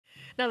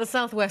Now, the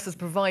Southwest has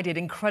provided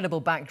incredible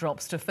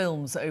backdrops to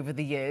films over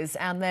the years,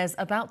 and there's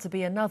about to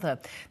be another.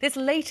 This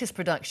latest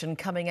production,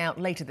 coming out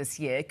later this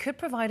year, could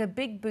provide a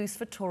big boost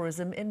for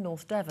tourism in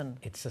North Devon.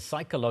 It's a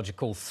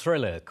psychological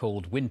thriller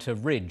called Winter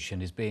Ridge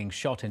and is being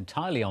shot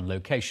entirely on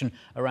location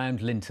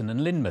around Linton and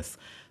Lynmouth.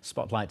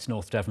 Spotlight's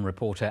North Devon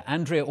reporter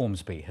Andrea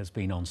Ormsby has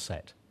been on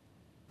set.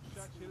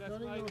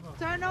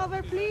 Turn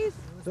over, please.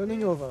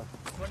 Turning over.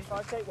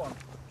 25, take one.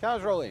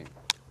 Cameras rolling.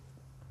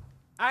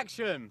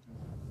 Action!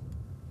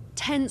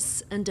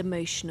 Tense and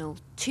emotional,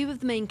 two of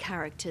the main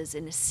characters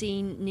in a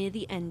scene near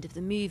the end of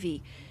the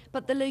movie.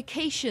 But the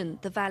location,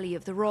 the Valley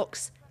of the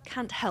Rocks,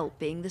 can't help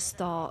being the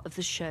star of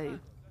the show.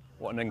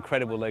 What an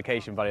incredible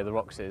location Valley of the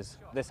Rocks is.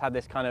 This had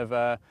this kind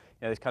of,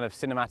 this kind of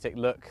cinematic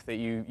look that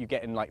you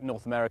get in like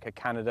North America,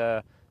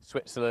 Canada,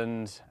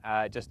 Switzerland.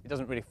 It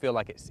doesn't really feel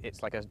like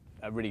it's like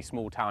a really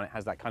small town. It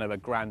has that kind of a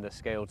grander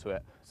scale to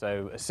it.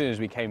 So as soon as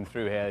we came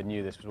through here, I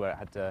knew this was where it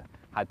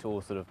had to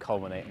all sort of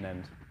culminate and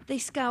end. They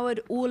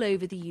scoured all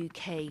over the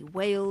UK,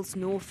 Wales,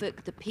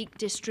 Norfolk, the Peak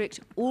District,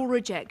 all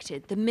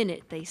rejected the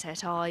minute they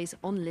set eyes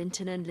on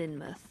Linton and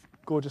Lynmouth.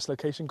 Gorgeous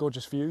location,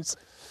 gorgeous views.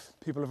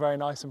 People are very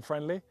nice and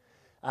friendly.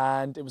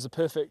 And it was a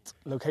perfect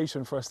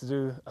location for us to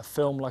do a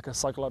film like a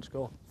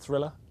psychological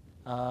thriller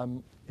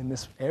in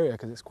this area,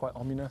 because it's quite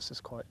ominous,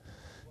 it's quite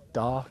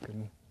dark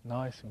and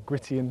nice and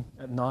gritty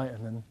at night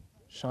and then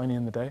shiny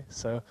in the day.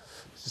 So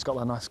it's just got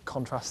that nice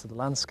contrast to the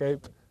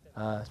landscape.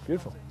 It's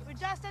beautiful. We're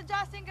just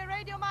adjusting a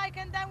radio mic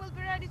and then we'll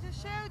be ready to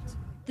shoot.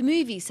 The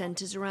movie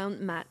centres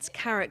around Matt's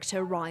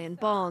character, Ryan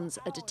Barnes,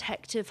 a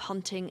detective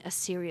hunting a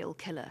serial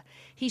killer.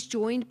 He's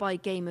joined by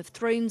Game of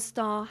Thrones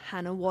star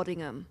Hannah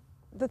Waddingham.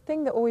 The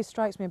thing that always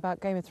strikes me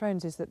about Game of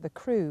Thrones is that the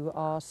crew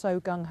are so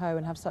gung-ho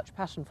and have such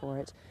passion for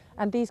it.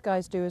 And these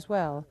guys do as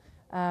well.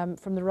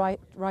 From the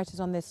writers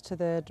on this to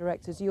the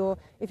directors,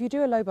 if you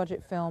do a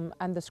low-budget film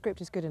and the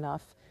script is good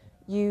enough,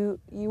 you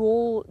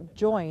all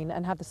join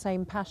and have the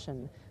same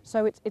passion.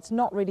 So it's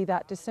not really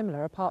that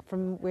dissimilar, apart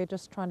from we're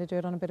just trying to do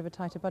it on a bit of a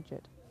tighter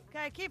budget.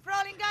 Okay, keep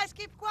rolling, guys,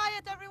 keep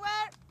quiet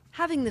everywhere.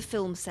 Having the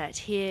film set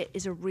here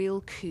is a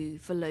real coup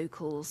for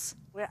locals.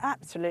 We're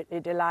absolutely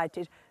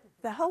delighted.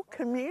 The whole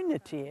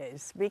community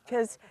is,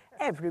 because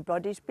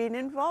everybody's been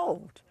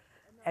involved.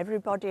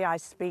 Everybody I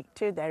speak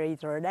to, they're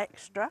either an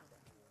extra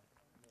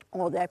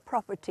or their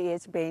property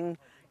is being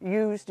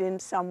used in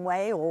some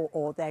way,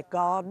 or their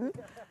garden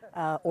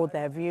or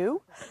their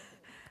view.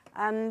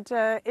 And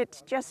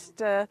it's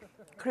just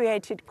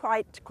created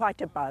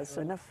quite a buzz.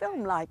 And a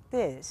film like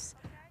this,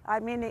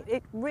 I mean,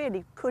 it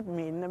really could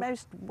mean the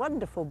most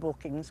wonderful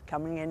bookings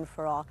coming in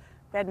for our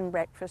bed and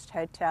breakfast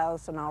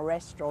hotels and our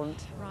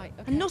restaurant. Right,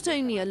 okay. And not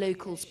only are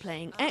locals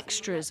playing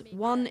extras,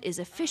 one is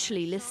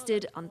officially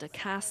listed under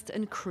cast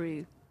and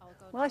crew.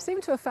 Well, I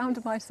seem to have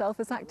found myself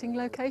as acting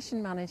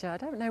location manager. I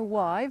don't know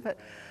why, but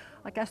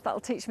I guess that'll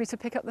teach me to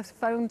pick up the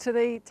phone to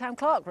the town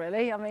clerk,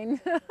 really. I mean,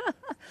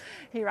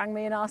 he rang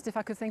me and asked if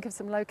I could think of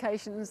some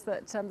locations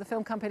that the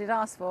film company had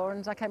asked for,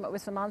 and I came up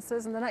with some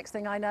answers, and the next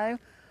thing I know,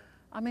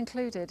 I'm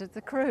included as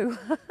the crew.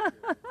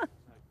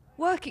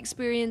 Work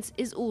experience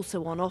is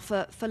also on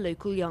offer for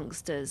local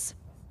youngsters.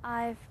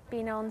 I've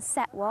been on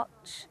set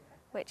watch,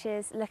 which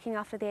is looking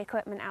after the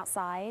equipment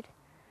outside.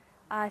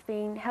 I've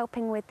been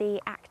helping with the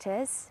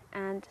actors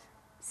and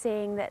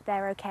seeing that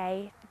they're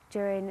okay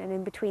during and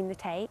in between the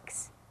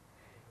takes.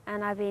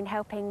 And I've been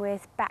helping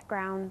with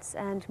backgrounds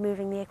and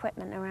moving the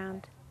equipment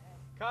around.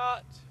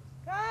 Cut!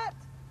 Cut!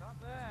 Cut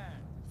there!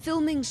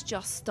 Filming's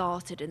just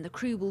started and the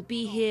crew will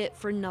be here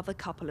for another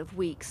couple of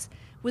weeks.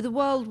 With a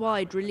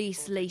worldwide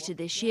release later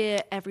this year,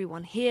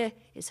 everyone here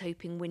is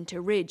hoping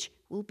Winter Ridge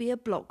will be a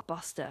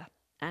blockbuster.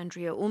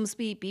 Andrea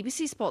Ormsby,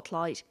 BBC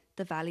Spotlight,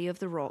 the Valley of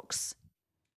the Rocks.